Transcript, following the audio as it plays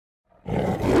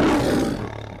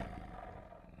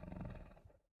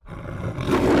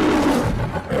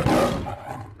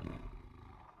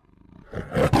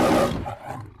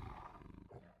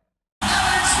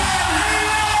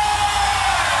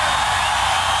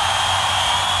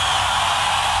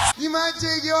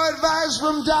take your advice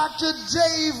from Dr.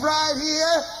 Dave right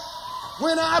here.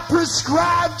 When I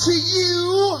prescribe to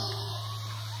you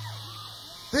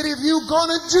that if you're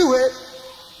gonna do it,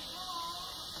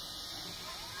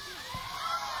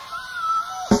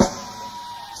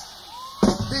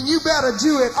 then you better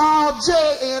do it all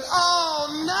day and all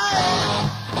night.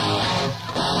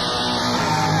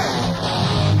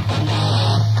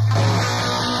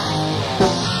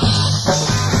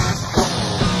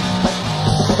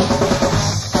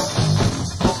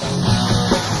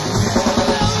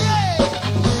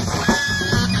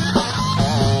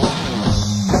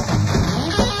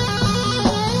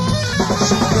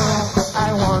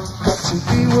 I want to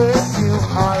be with you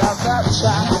all of that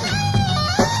time.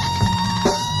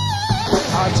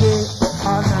 All day,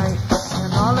 all night,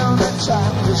 and all of the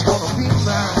time is gonna be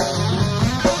mine.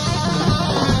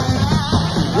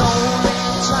 The only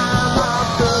time I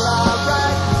feel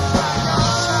alright by your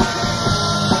side.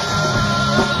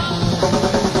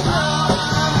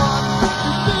 I want to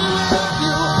be with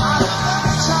you all of that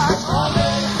time. All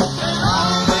day and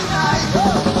all the night.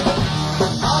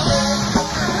 All day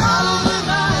and all of the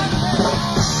night.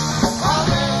 All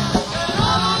day and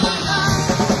all of the night.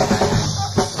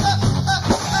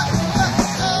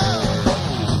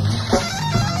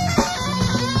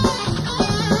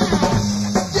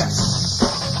 Yes.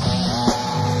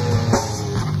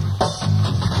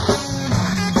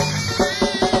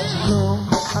 No,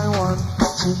 I want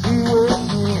to be with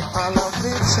you all of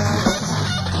the time.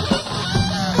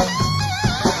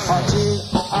 All day,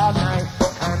 all night,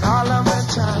 and all of the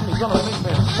time. You're gonna make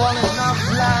me fall in love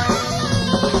blind.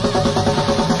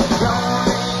 The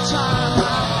only time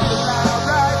I feel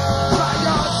alright by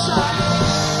your side.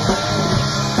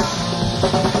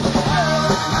 I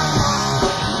want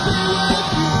to be with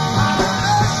you all of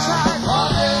the time. All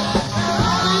day and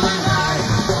all of the night.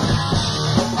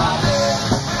 All day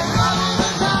and all of the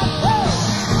night.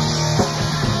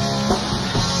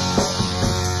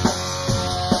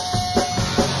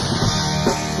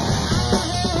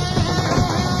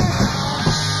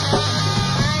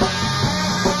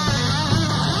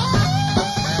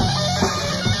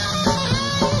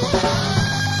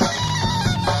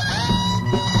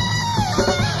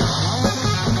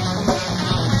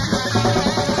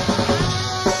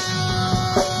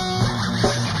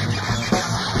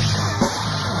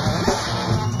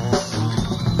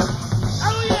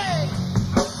 Oh yeah.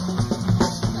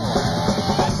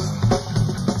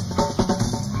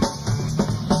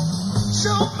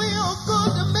 Sure feel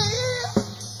good to me.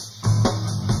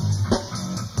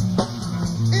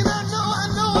 And I know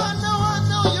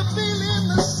you're feeling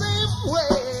the same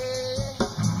way.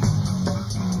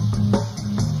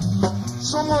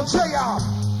 So I'm gonna tell y'all,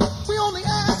 we only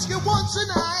ask you once a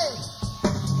night.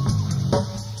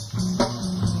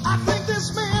 I think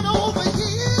this man over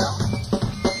here,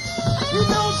 he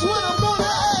knows what I'm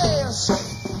gonna ask.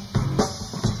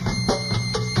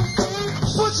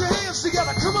 Put your hands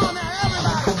together. Come on now,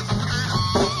 everybody.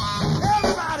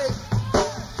 Everybody.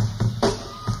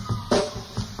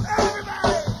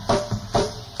 Everybody.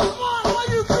 Come on, all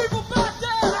you people back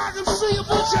there. I can see you.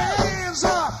 Put your hands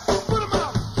up. Put them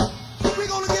up. We're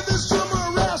gonna give this drummer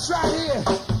a rest right here.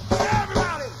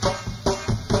 Everybody.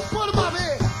 Put them up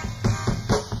here.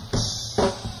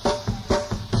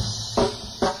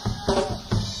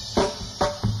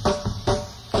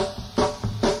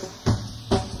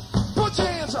 Put your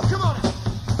hands up. Come on.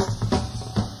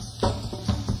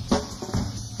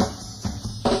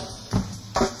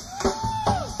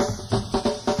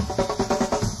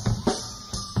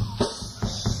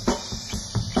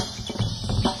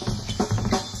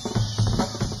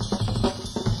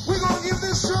 We're gonna give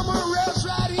this drummer a rest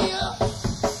right here.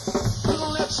 We're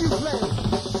gonna let you play.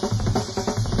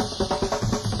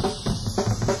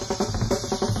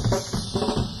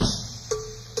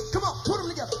 Come on, put them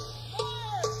together.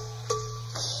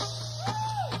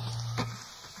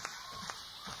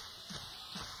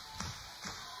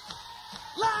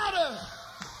 Louder.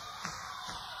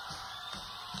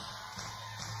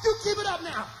 You keep it up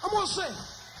now. I'm gonna sing.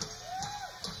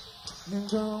 And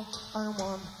girl, I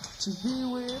want to be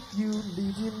with you,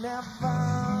 leave you never.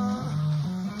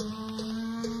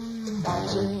 All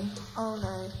day, all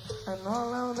night, and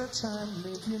all of the time,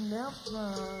 leave you never.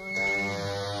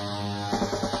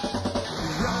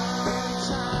 Run